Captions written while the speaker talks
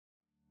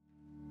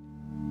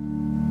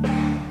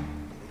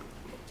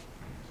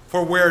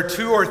For where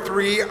two or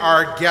three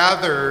are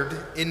gathered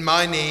in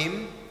my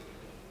name,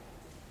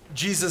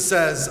 Jesus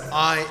says,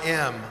 I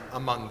am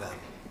among them.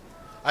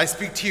 I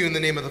speak to you in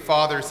the name of the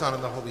Father, Son,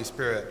 and the Holy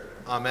Spirit.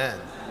 Amen.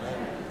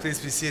 Amen. Please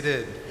be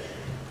seated.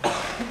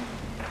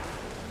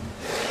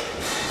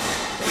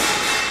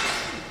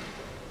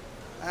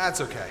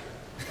 That's okay.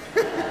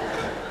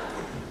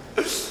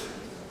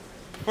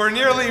 For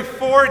nearly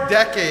 4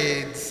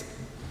 decades,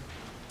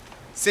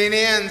 St.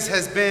 Anne's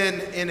has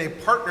been in a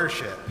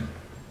partnership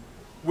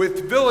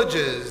with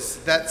villages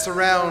that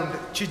surround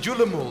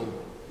Chijulumul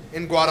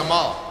in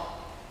Guatemala.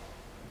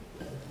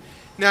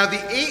 Now,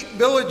 the 8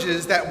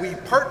 villages that we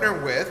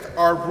partner with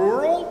are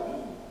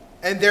rural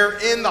and they're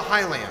in the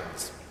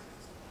highlands.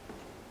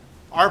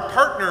 Our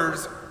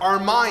partners are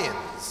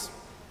Mayans,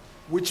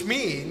 which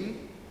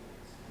mean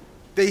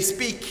they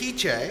speak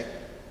Quiche,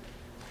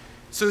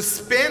 so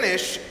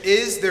Spanish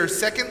is their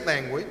second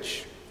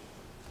language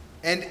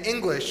and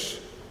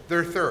English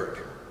their third.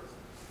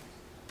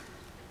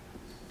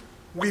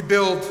 We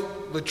build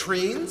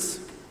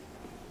latrines,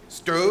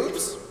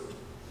 stoves,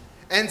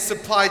 and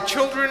supply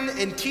children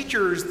and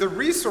teachers the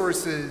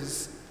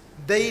resources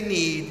they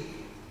need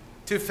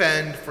to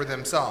fend for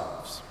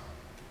themselves.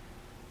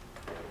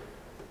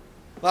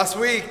 Last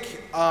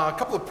week, a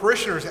couple of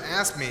parishioners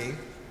asked me,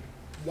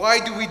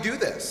 why do we do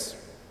this?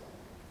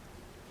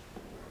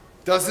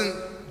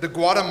 Doesn't the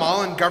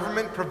Guatemalan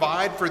government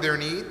provide for their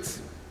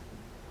needs?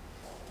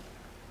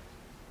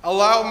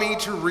 Allow me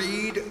to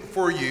read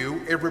for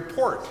you a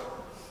report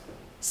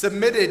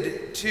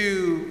submitted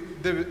to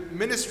the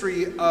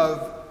Ministry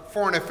of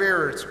Foreign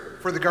Affairs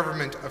for the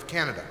Government of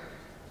Canada.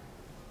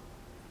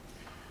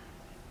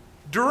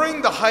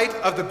 During the height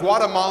of the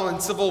Guatemalan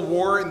Civil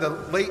War in the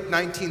late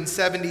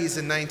 1970s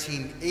and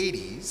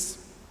 1980s,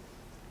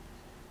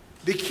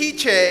 the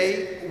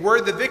Quiche were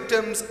the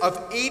victims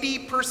of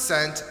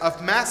 80%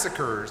 of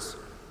massacres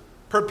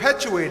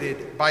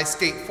perpetuated by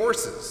state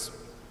forces.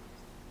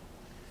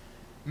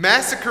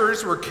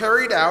 Massacres were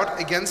carried out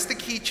against the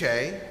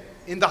Quiche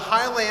in the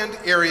highland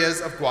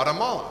areas of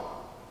Guatemala.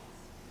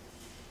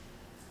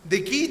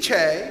 The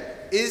Quiche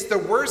is the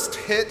worst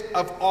hit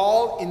of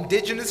all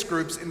indigenous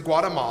groups in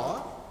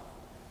Guatemala,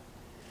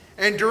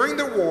 and during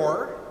the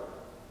war,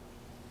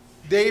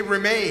 they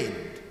remained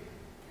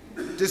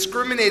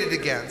discriminated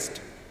against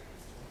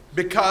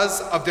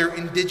because of their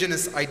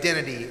indigenous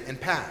identity and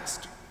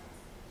past.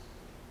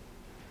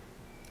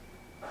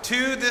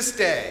 To this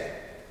day,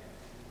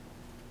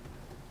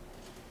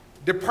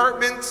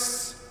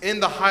 departments in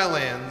the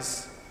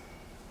highlands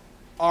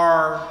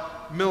are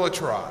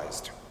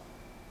militarized.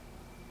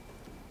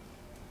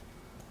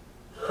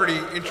 Pretty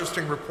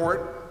interesting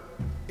report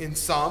in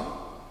some.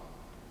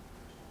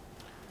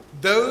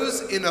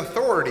 Those in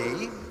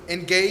authority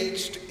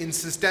engaged in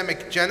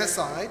systemic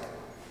genocide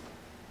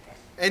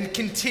and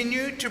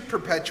continue to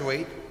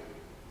perpetuate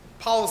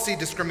policy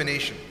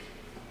discrimination.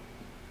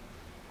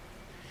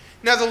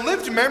 Now, the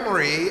lived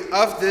memory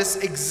of this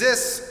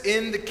exists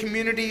in the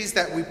communities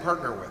that we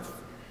partner with.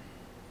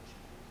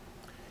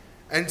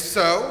 And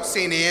so,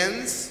 St.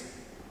 Anne's,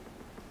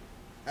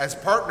 as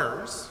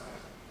partners,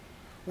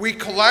 we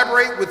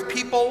collaborate with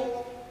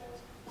people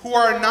who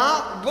are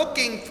not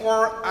looking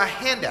for a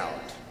handout,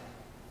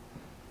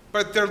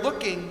 but they're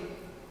looking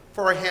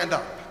for a hand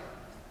up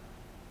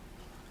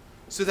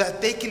so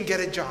that they can get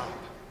a job,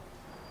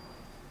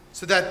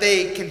 so that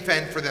they can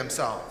fend for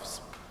themselves.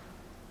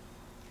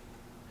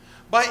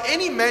 By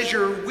any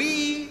measure,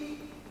 we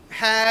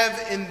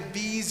have in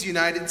these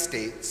United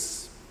States,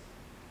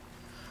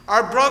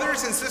 our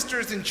brothers and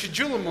sisters in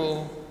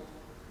Chijulumul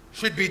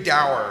should be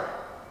dour,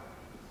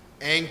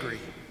 angry,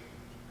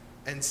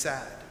 and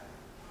sad.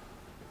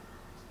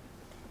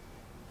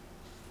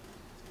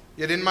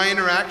 Yet in my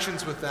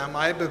interactions with them,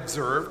 I have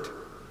observed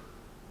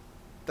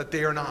that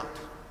they are not.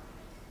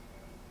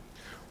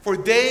 For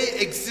they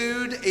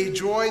exude a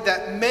joy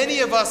that many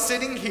of us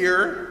sitting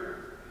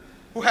here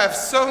who have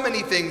so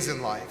many things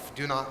in life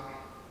do not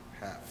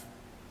have.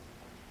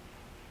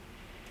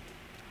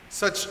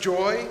 Such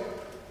joy,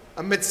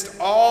 amidst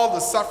all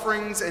the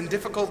sufferings and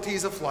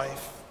difficulties of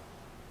life,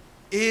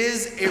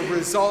 is a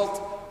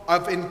result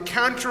of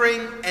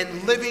encountering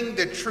and living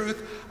the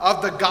truth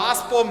of the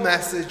gospel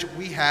message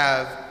we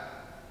have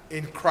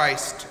in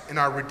Christ and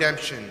our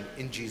redemption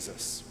in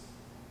Jesus.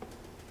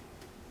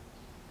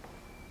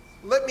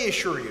 Let me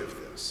assure you of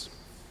this.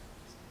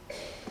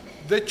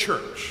 The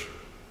church,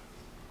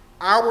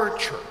 our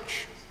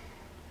church,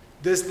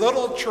 this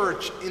little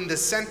church in the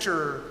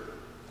center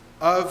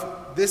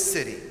of this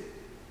city,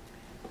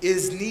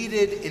 is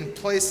needed in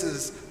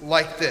places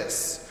like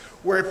this,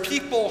 where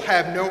people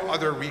have no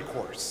other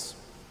recourse.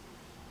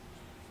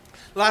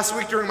 Last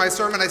week during my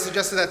sermon, I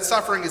suggested that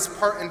suffering is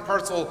part and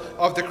parcel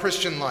of the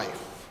Christian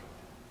life.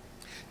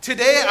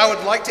 Today, I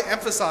would like to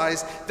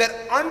emphasize that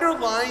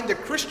underlying the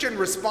Christian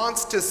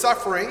response to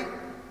suffering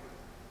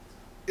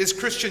is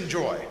Christian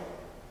joy.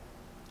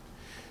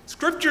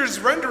 Scripture's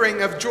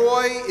rendering of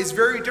joy is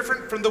very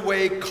different from the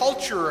way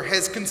culture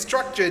has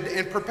constructed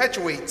and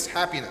perpetuates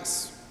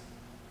happiness.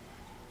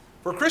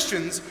 For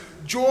Christians,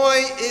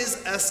 joy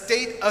is a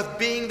state of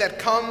being that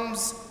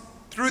comes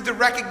through the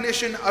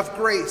recognition of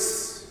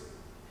grace.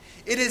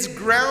 It is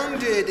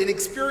grounded in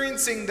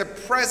experiencing the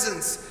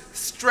presence,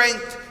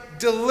 strength,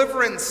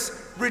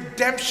 deliverance,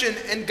 redemption,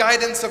 and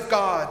guidance of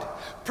God,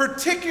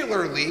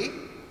 particularly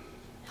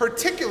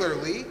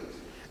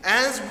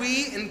as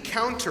we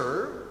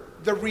encounter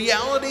the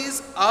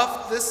realities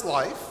of this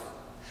life,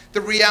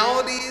 the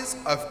realities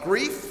of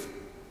grief,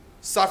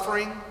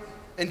 suffering,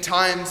 and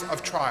times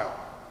of trial.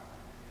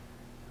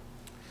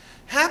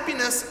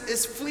 Happiness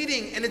is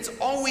fleeting and it's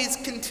always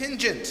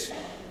contingent.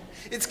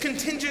 It's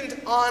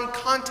contingent on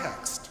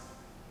context.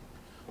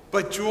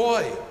 But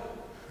joy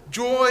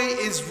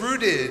is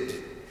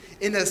rooted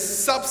in a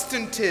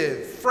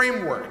substantive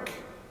framework,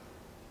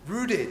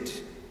 rooted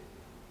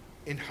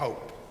in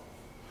hope,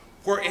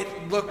 for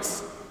it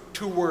looks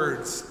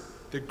towards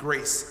the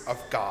grace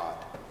of God.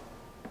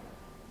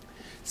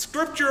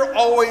 Scripture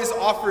always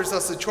offers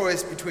us a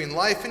choice between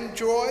life and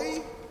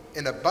joy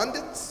in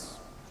abundance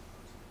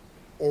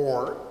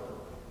or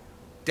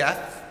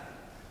death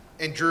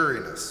and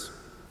dreariness.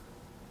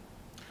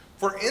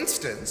 For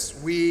instance,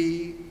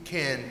 we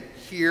can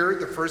hear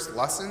the first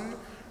lesson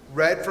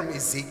read from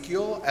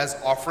Ezekiel as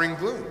offering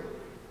gloom.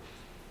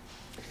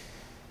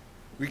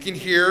 We can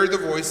hear the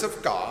voice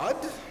of God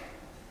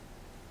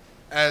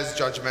as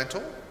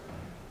judgmental,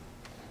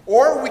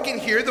 or we can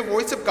hear the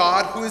voice of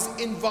God who is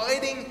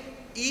inviting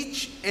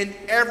each and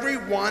every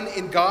one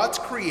in God's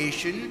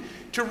creation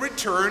to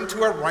return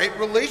to a right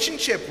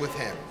relationship with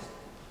him.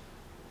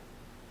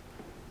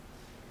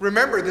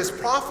 Remember, this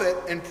prophet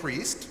and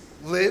priest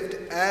lived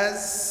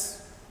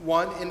as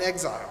one in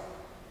exile.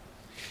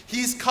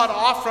 He's cut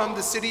off from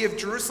the city of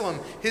Jerusalem,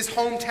 his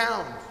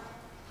hometown,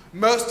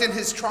 most in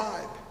his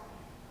tribe,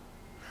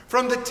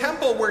 from the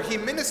temple where he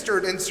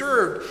ministered and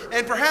served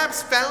and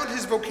perhaps found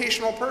his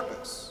vocational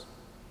purpose.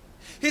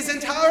 His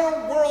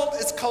entire world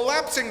is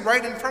collapsing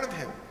right in front of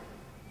him.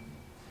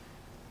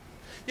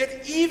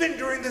 Yet even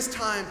during this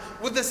time,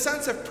 with a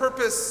sense of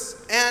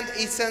purpose and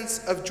a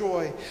sense of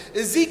joy,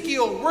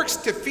 Ezekiel works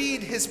to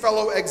feed his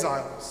fellow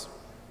exiles.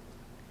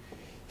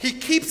 He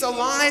keeps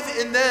alive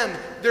in them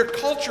their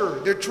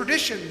culture, their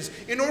traditions,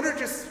 in order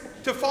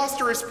to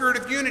foster a spirit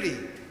of unity.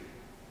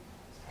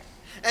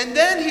 And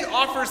then he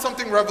offers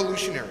something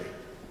revolutionary,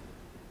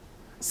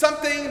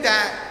 something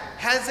that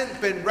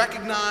hasn't been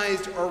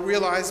recognized or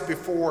realized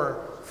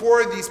before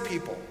for these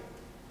people.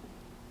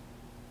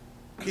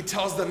 He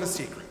tells them a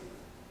secret.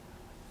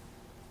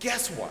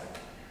 Guess what?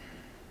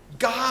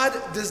 God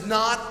does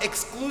not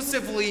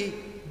exclusively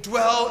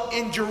dwell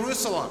in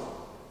Jerusalem.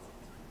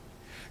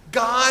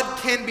 God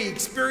can be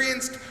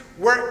experienced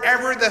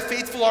wherever the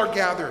faithful are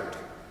gathered.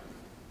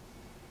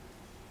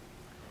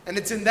 And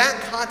it's in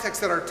that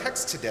context that our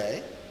text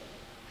today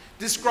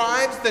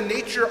describes the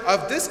nature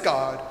of this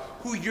God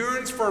who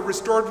yearns for a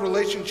restored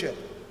relationship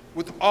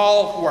with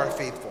all who are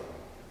faithful.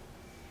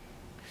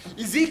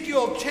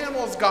 Ezekiel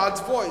channels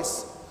God's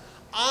voice.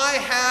 I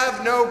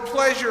have no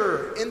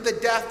pleasure in the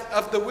death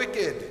of the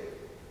wicked,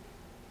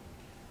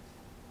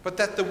 but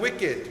that the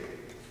wicked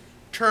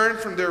turn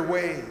from their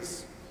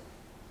ways.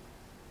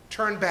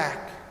 Turn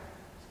back.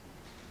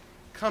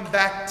 Come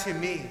back to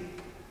me.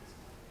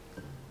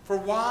 For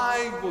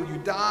why will you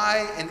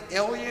die and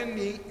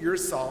alienate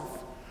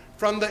yourself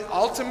from the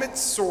ultimate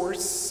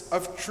source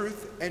of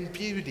truth and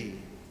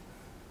beauty,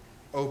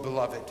 O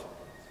beloved?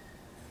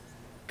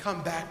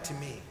 Come back to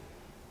me,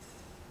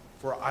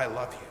 for I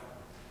love you.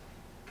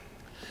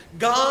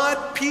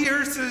 God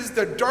pierces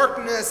the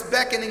darkness,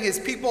 beckoning his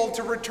people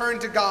to return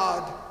to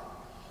God,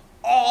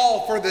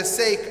 all for the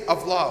sake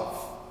of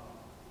love.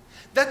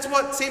 That's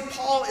what St.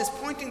 Paul is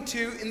pointing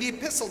to in the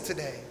epistle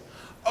today.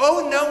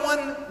 Owe no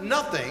one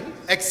nothing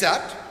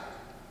except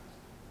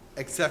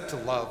to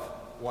love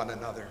one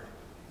another.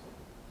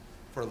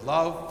 For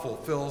love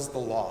fulfills the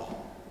law.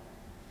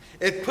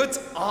 It puts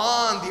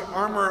on the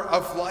armor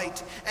of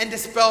light and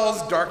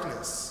dispels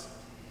darkness.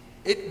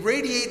 It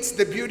radiates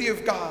the beauty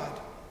of God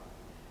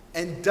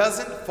and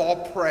doesn't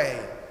fall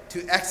prey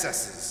to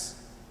excesses,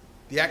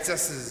 the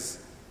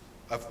excesses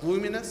of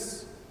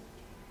gloominess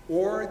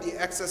or the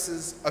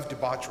excesses of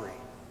debauchery.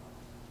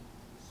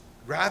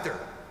 Rather,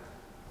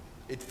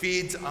 it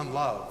feeds on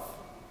love,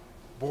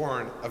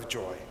 born of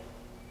joy.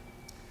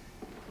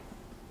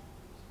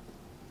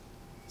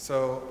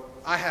 So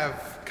I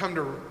have come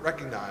to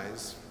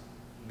recognize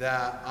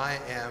that I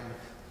am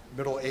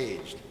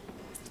middle-aged.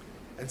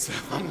 And so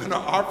I'm going to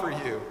offer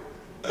you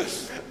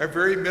a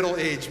very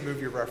middle-aged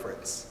movie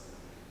reference.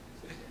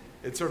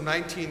 It's from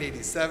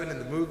 1987, and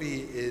the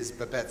movie is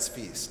Babette's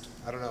Feast.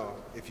 I don't know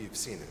if you've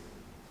seen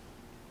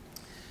it.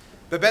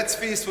 Babette's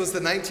Feast was the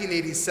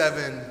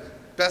 1987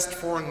 Best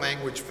Foreign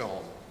Language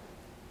Film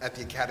at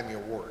the Academy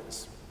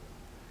Awards.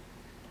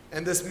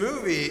 And this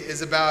movie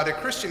is about a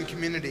Christian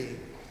community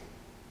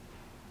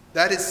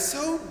that is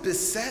so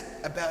beset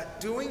about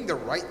doing the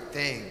right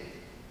thing,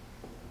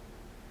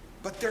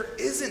 but there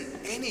isn't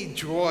any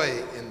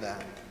joy in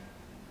that.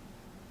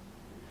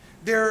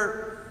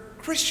 Their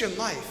Christian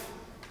life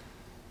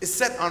is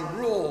set on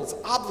rules,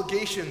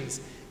 obligations,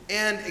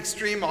 and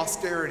extreme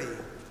austerity.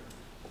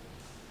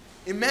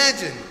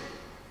 Imagine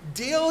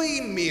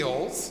daily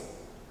meals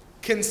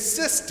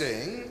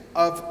consisting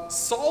of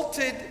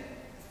salted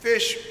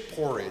fish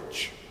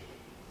porridge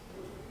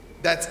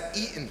that's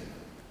eaten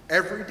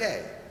every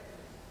day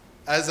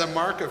as a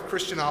mark of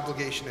Christian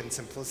obligation and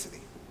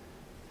simplicity.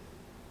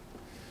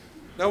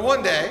 Now,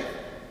 one day,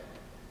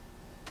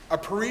 a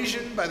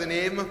Parisian by the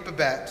name of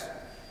Babette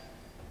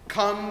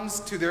comes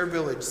to their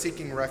village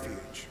seeking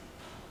refuge.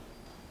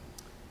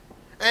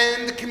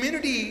 And the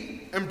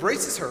community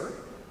embraces her,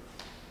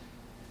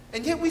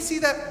 and yet we see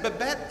that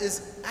Babette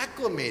is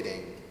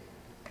acclimating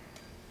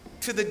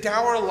to the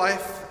dour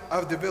life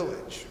of the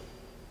village.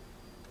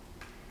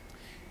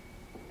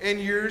 And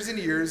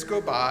years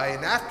go by,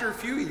 and after a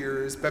few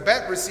years,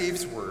 Babette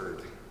receives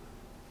word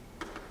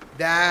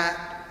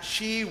that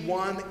she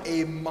won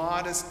a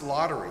modest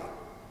lottery.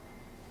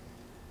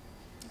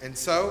 And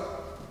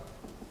so,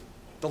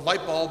 the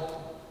light bulb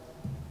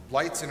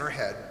lights in her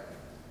head,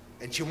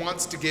 and she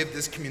wants to give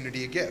this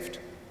community a gift.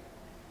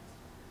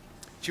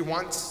 She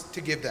wants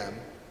to give them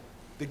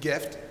the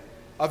gift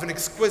of an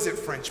exquisite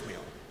French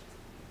meal.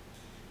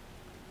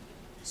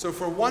 So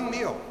for one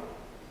meal,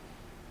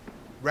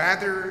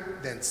 rather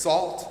than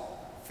salt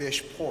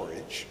fish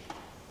porridge,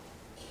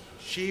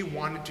 she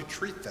wanted to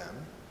treat them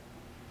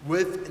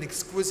with an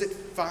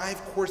exquisite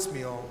 5-course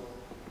meal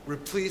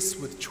replete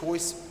with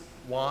choice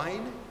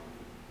wine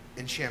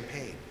and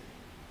champagne.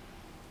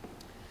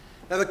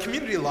 Now, the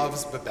community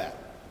loves Babette,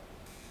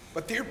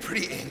 but they're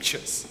pretty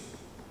anxious.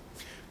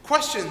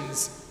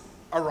 Questions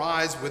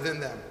arise within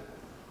them.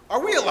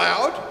 Are we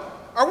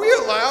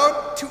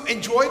allowed to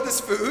enjoy this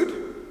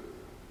food?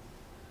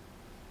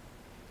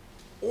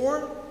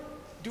 Or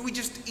do we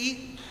just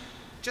eat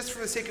just for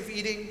the sake of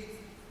eating,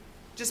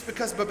 just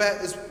because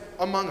Babette is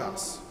among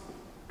us?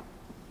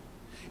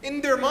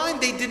 In their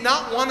mind, they did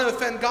not want to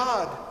offend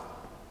God,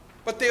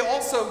 but they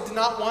also did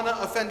not want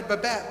to offend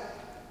Babette.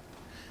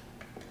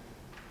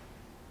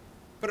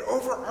 But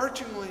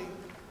overarchingly,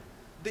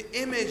 the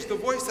image, the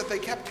voice that they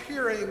kept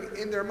hearing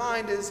in their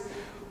mind is,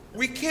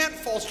 we can't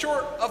fall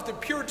short of the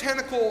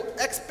puritanical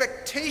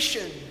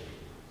expectation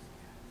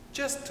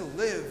just to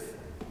live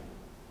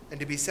and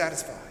to be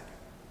satisfied.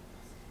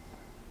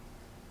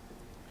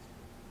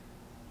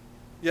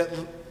 Yet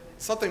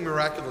something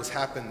miraculous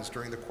happens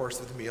during the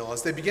course of the meal.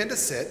 As they begin to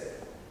sit,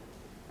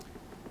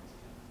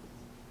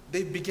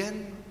 they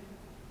begin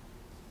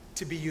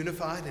to be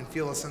unified and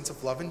feel a sense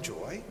of love and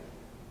joy.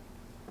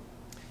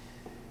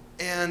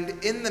 And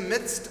in the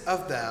midst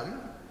of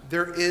them,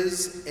 there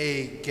is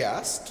a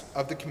guest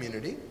of the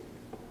community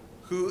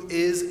who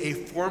is a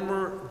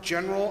former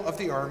general of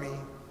the army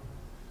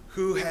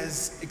who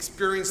has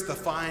experienced the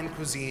fine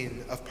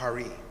cuisine of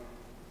Paris.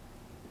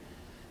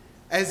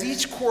 As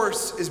each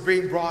course is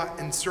being brought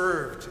and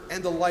served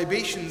and the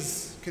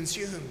libations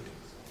consumed,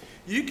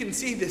 you can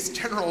see this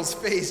general's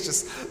face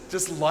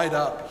just light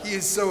up. He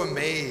is so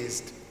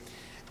amazed,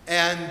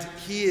 and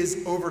he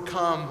is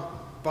overcome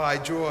by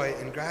joy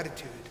and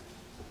gratitude.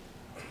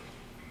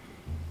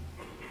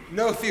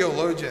 No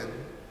theologian,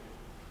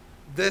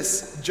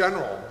 this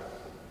general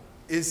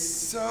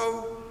is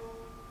so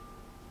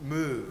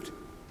moved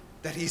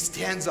that he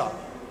stands up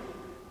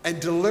and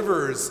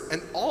delivers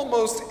an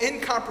almost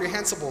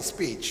incomprehensible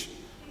speech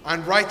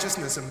on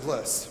righteousness and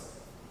bliss.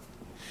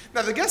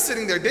 Now, the guests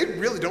sitting there, they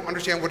really don't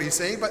understand what he's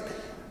saying,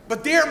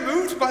 but they are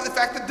moved by the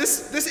fact that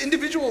this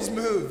individual is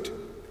moved.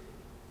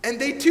 And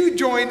they too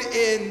join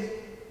in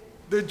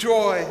the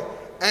joy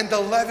and the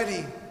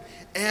levity.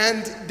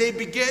 And they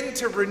begin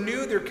to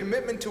renew their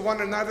commitment to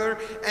one another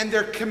and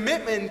their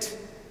commitment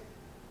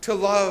to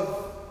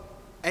love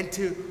and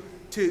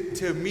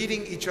to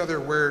meeting each other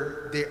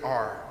where they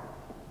are.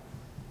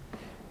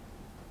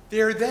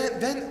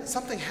 Then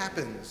something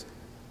happens,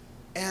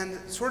 and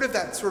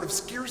that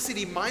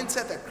scarcity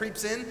mindset that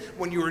creeps in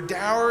when you are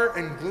dour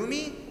and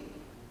gloomy,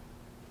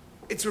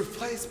 it's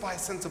replaced by a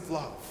sense of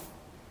love,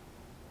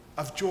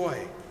 of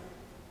joy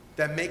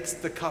that makes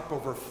the cup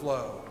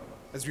overflow,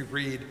 as we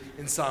read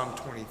in Psalm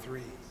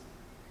 23.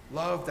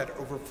 Love that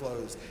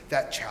overflows,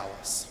 that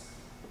chalice.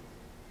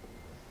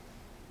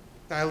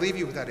 Now, I leave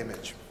you with that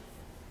image.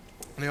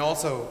 And I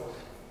also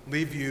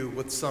leave you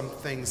with some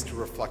things to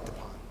reflect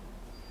upon.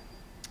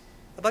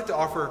 I'd like to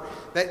offer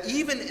that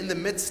even in the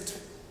midst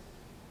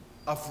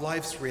of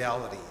life's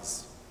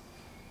realities,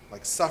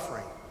 like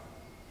suffering,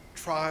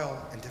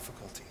 trial, and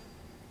difficulty,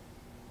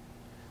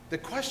 the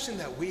question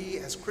that we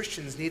as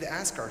Christians need to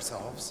ask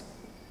ourselves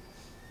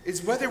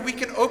is whether we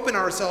can open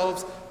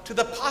ourselves to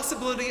the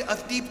possibility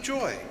of deep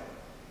joy.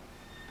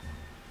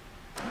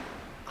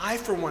 I,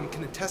 for one,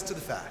 can attest to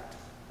the fact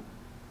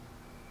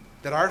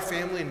that our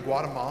family in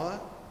Guatemala,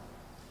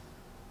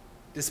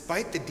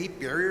 despite the deep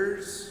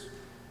barriers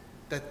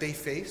that they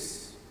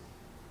face,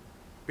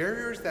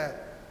 barriers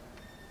that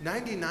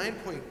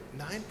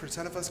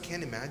 99.9% of us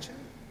can't imagine,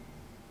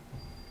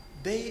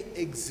 they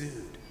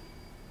exude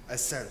a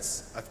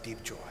sense of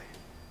deep joy.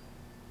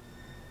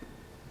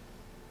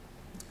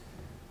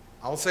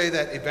 I'll say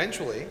that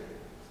eventually,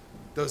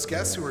 Those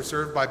guests who were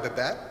served by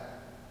Babette,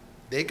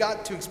 they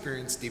got to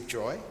experience deep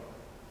joy,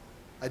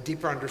 a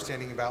deeper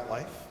understanding about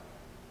life.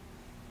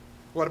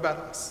 What about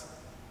us?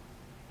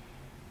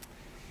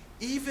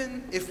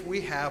 Even if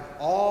we have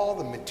all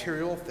the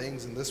material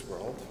things in this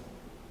world,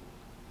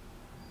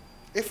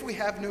 if we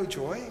have no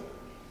joy,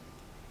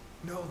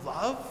 no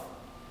love,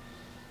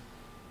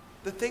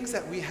 the things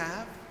that we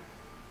have,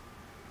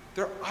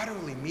 they're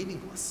utterly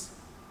meaningless.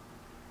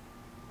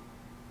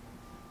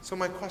 So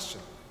my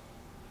question,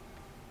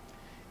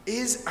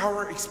 is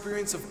our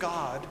experience of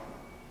God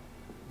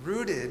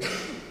rooted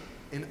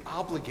in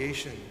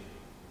obligation,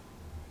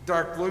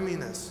 dark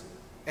gloominess,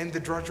 and the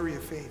drudgery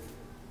of faith?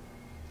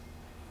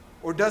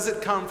 Or does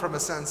it come from a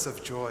sense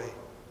of joy,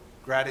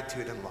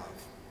 gratitude, and love?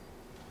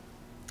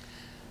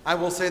 I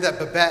will say that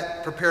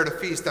Babette prepared a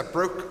feast that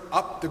broke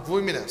up the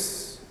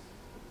gloominess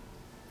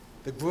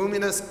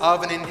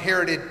of an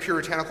inherited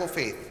puritanical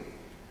faith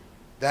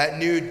that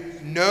knew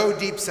no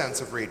deep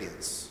sense of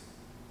radiance.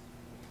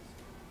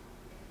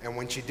 And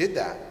when she did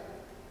that,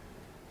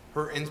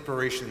 her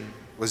inspiration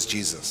was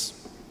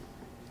Jesus.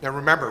 Now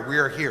remember, we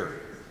are here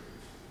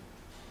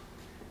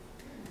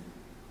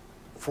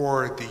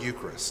for the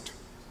Eucharist.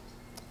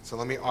 So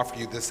let me offer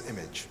you this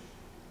image.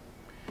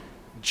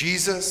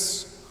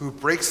 Jesus, who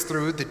breaks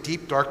through the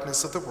deep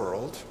darkness of the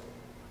world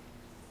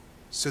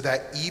so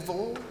that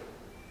evil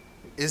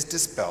is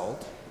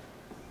dispelled,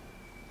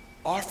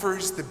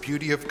 offers the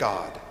beauty of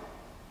God,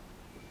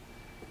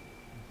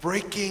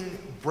 breaking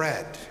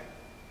bread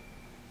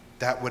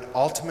that would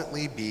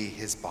ultimately be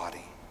his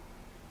body,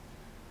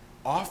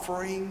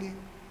 offering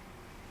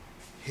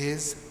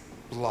his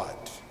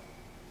blood,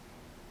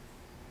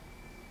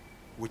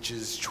 which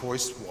is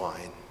choice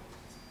wine,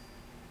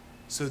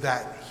 so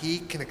that he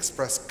can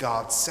express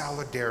God's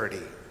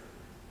solidarity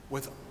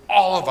with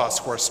all of us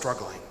who are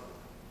struggling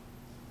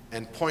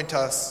and point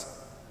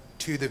us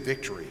to the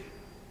victory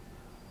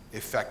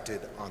effected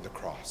on the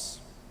cross.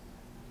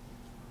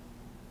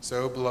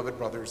 So, beloved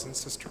brothers and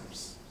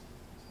sisters,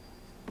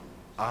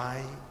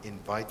 I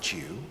invite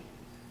you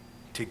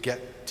to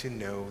get to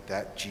know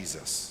that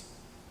Jesus.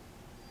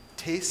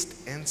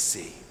 Taste and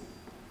see,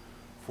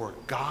 for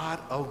God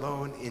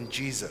alone in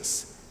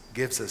Jesus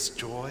gives us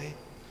joy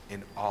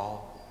in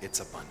all its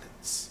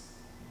abundance.